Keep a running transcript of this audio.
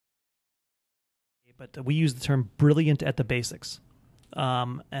but we use the term brilliant at the basics.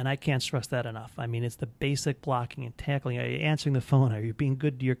 And I can't stress that enough. I mean, it's the basic blocking and tackling. Are you answering the phone? Are you being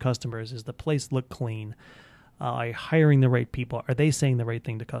good to your customers? Is the place look clean? Are you hiring the right people? Are they saying the right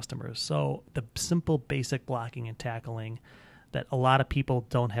thing to customers? So the simple basic blocking and tackling that a lot of people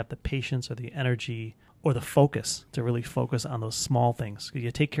don't have the patience or the energy or the focus to really focus on those small things.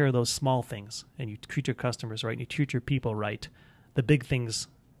 You take care of those small things and you treat your customers right and you treat your people right. The big things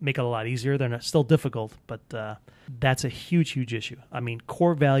make it a lot easier. They're not, still difficult, but that's a huge, huge issue. I mean,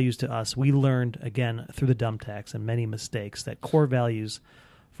 core values to us, we learned, again, through the dumb tax and many mistakes, that core values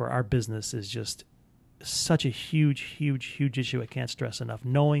for our business is just such a huge, huge, huge issue. I can't stress enough.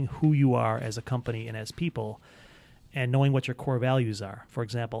 Knowing who you are as a company and as people and knowing what your core values are. For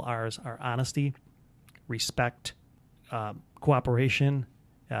example, ours are honesty, respect, cooperation,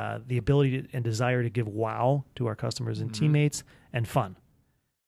 the ability and desire to give wow to our customers and teammates, and fun.